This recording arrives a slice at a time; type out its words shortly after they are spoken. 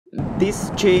This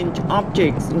strange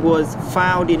object was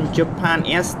found in Japan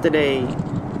yesterday.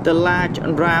 The large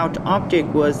round object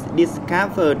was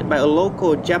discovered by a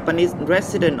local Japanese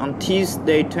resident on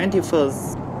Tuesday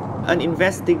 21st. An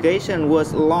investigation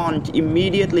was launched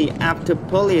immediately after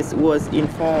police was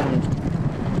informed.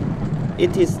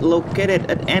 It is located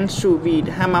at Enshu Beach,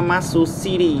 Hamamatsu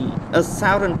City, a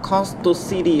southern coastal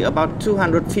city about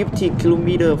 250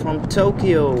 km from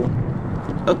Tokyo.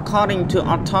 According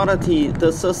to authorities,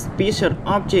 the suspicious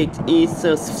object is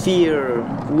a sphere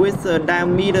with a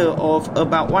diameter of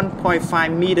about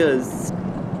 1.5 meters,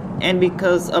 and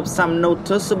because of some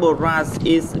noticeable rust,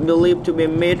 is believed to be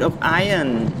made of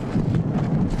iron,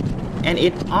 and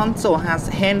it also has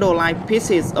handle-like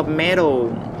pieces of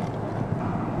metal.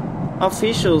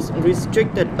 Officials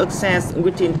restricted access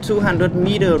within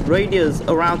 200-meter radius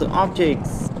around the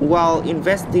objects, while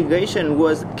investigation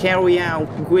was carried out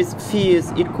with fears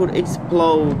it could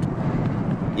explode.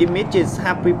 Images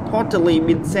have reportedly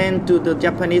been sent to the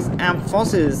Japanese Armed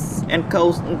Forces and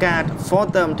Coast Guard for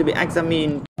them to be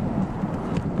examined.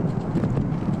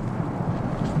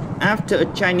 After a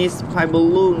Chinese spy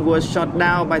balloon was shot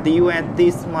down by the US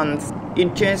this month,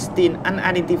 interest in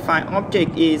unidentified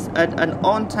object is at an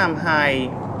all-time high.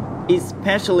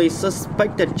 Especially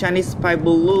suspected Chinese spy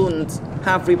balloons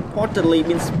have reportedly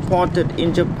been spotted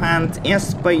in Japan's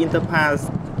airspace in the past.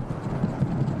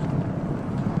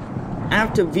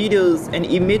 After videos and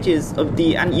images of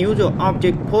the unusual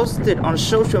object posted on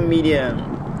social media,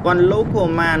 one local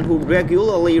man who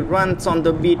regularly runs on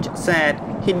the beach said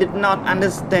he did not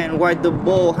understand why the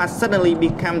ball has suddenly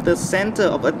become the center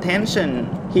of attention.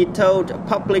 He told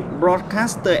public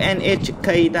broadcaster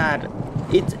NHK that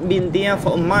it's been there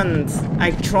for months.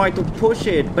 I tried to push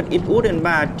it, but it wouldn't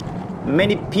budge.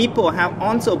 Many people have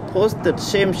also posted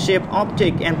same-shaped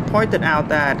object and pointed out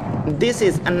that this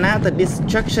is another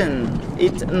distraction.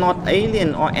 It's not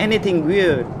alien or anything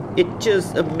weird. It's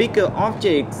just a bigger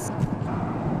object.